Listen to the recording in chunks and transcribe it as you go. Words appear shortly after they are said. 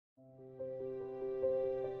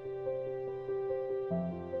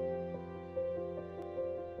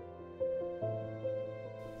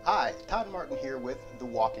Hi, Todd Martin here with The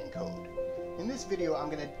Walking Code. In this video I'm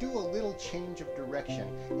going to do a little change of direction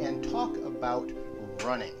and talk about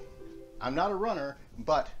running. I'm not a runner,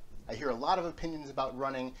 but I hear a lot of opinions about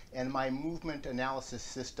running, and my movement analysis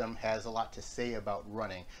system has a lot to say about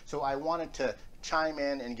running. So I wanted to chime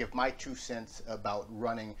in and give my 2 cents about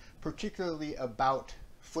running, particularly about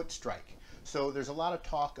foot strike. So there's a lot of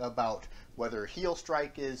talk about whether heel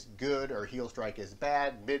strike is good or heel strike is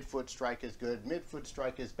bad, midfoot strike is good, midfoot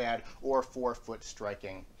strike is bad, or forefoot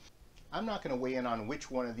striking. I'm not going to weigh in on which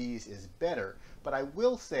one of these is better, but I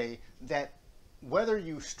will say that whether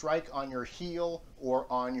you strike on your heel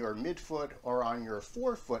or on your midfoot or on your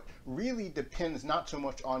forefoot really depends not so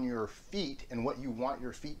much on your feet and what you want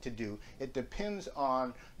your feet to do. It depends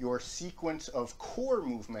on your sequence of core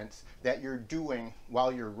movements that you're doing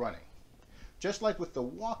while you're running. Just like with the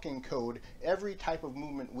walking code, every type of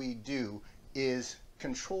movement we do is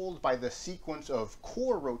controlled by the sequence of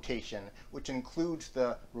core rotation, which includes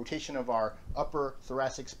the rotation of our upper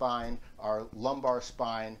thoracic spine, our lumbar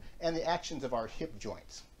spine, and the actions of our hip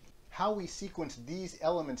joints. How we sequence these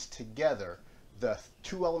elements together, the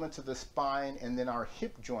 2 elements of the spine and then our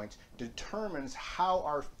hip joints, determines how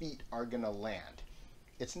our feet are going to land.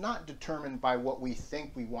 It's not determined by what we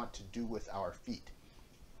think we want to do with our feet.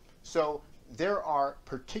 So there are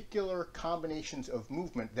particular combinations of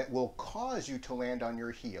movement that will cause you to land on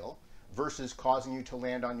your heel versus causing you to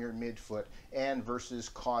land on your midfoot and versus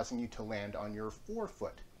causing you to land on your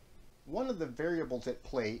forefoot. One of the variables at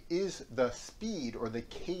play is the speed or the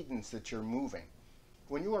cadence that you're moving.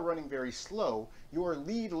 When you are running very slow, your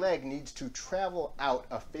lead leg needs to travel out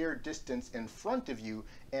a fair distance in front of you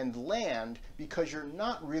and land because you're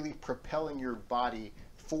not really propelling your body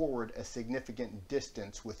forward a significant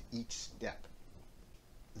distance with each step.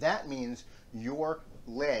 That means your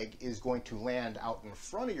leg is going to land out in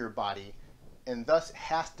front of your body and thus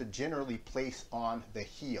has to generally place on the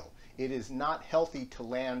heel. It is not healthy to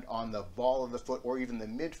land on the ball of the foot or even the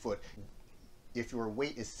midfoot if your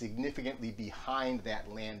weight is significantly behind that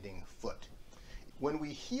landing foot. When we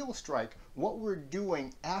heel strike, what we're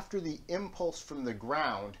doing after the impulse from the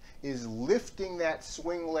ground is lifting that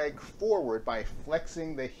swing leg forward by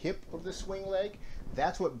flexing the hip of the swing leg.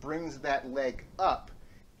 That's what brings that leg up.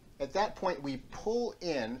 At that point, we pull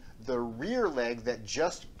in the rear leg that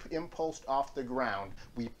just impulsed off the ground.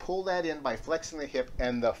 We pull that in by flexing the hip,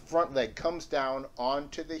 and the front leg comes down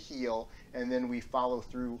onto the heel, and then we follow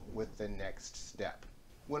through with the next step.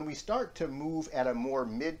 When we start to move at a more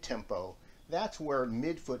mid-tempo, that's where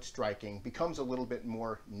midfoot striking becomes a little bit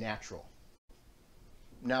more natural.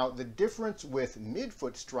 Now, the difference with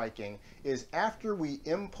midfoot striking is after we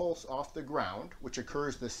impulse off the ground, which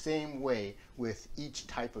occurs the same way with each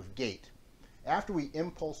type of gait. After we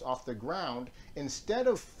impulse off the ground, instead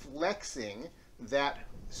of flexing that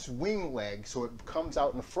swing leg so it comes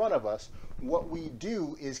out in front of us, what we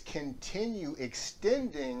do is continue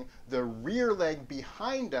extending the rear leg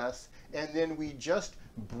behind us, and then we just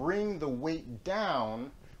bring the weight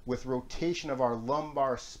down with rotation of our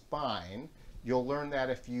lumbar spine. You'll learn that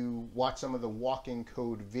if you watch some of the walking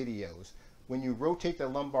code videos. When you rotate the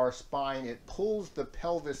lumbar spine, it pulls the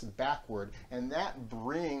pelvis backward, and that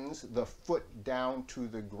brings the foot down to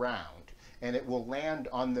the ground. And it will land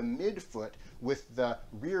on the midfoot with the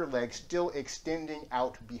rear leg still extending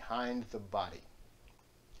out behind the body.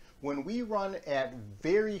 When we run at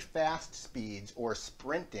very fast speeds or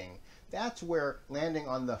sprinting, that's where landing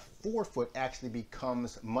on the forefoot actually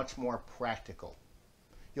becomes much more practical.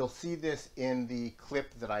 You'll see this in the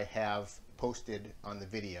clip that I have posted on the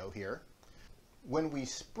video here. When we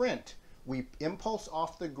sprint, we impulse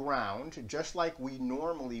off the ground just like we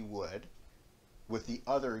normally would with the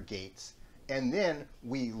other gaits, and then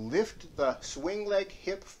we lift the swing leg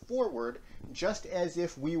hip forward just as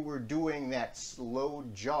if we were doing that slow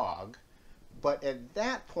jog. But at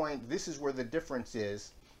that point, this is where the difference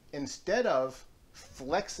is. Instead of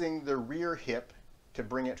flexing the rear hip to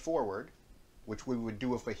bring it forward, which we would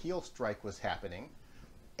do if a heel strike was happening,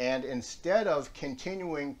 and instead of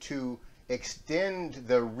continuing to extend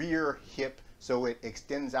the rear hip so it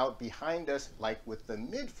extends out behind us like with the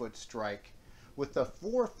midfoot strike, with the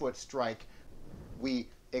forefoot strike, we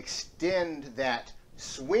extend that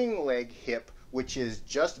swing leg hip, which has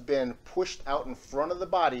just been pushed out in front of the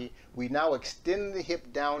body. We now extend the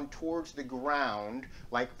hip down towards the ground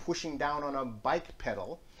like pushing down on a bike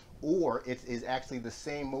pedal, or it is actually the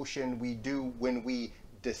same motion we do when we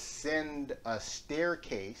descend a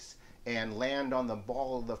staircase and land on the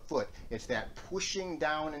ball of the foot. It's that pushing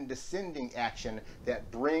down and descending action that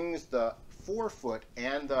brings the forefoot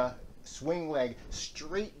and the swing leg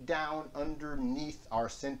straight down underneath our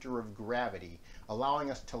center of gravity,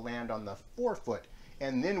 allowing us to land on the forefoot.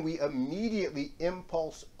 And then we immediately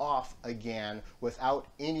impulse off again without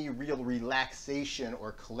any real relaxation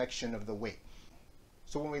or collection of the weight.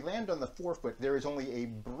 So when we land on the forefoot, there is only a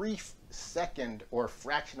brief second or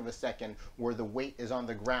fraction of a second where the weight is on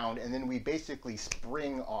the ground, and then we basically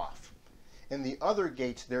spring off. In the other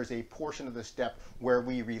gaits, there's a portion of the step where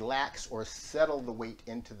we relax or settle the weight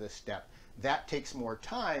into the step. That takes more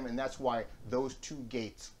time, and that's why those two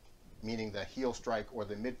gaits, meaning the heel strike or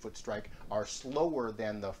the midfoot strike, are slower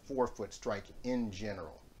than the forefoot strike in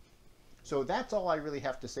general. So that's all I really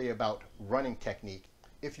have to say about running technique.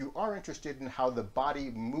 If you are interested in how the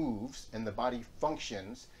body moves and the body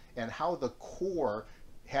functions and how the core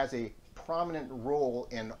has a prominent role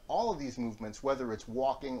in all of these movements, whether it's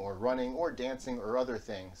walking or running or dancing or other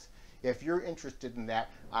things, if you're interested in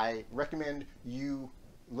that, I recommend you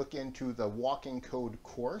look into the Walking Code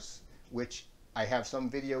course, which I have some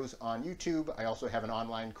videos on YouTube. I also have an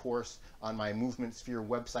online course on my Movement Sphere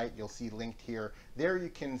website. You'll see linked here. There you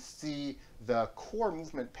can see the core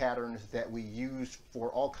movement patterns that we use for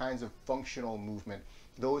all kinds of functional movement.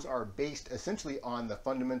 Those are based essentially on the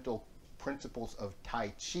fundamental principles of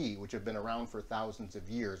Tai Chi, which have been around for thousands of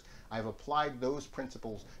years. I've applied those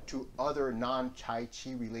principles to other non-Tai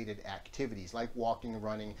Chi related activities like walking,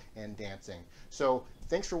 running, and dancing. So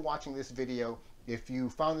thanks for watching this video. If you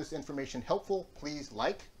found this information helpful, please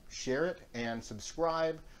like, share it, and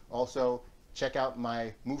subscribe. Also, check out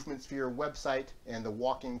my Movement Sphere website and the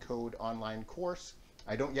Walking Code online course.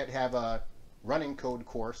 I don't yet have a running code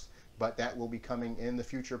course, but that will be coming in the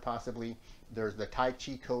future possibly. There's the Tai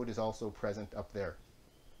Chi code is also present up there.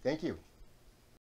 Thank you.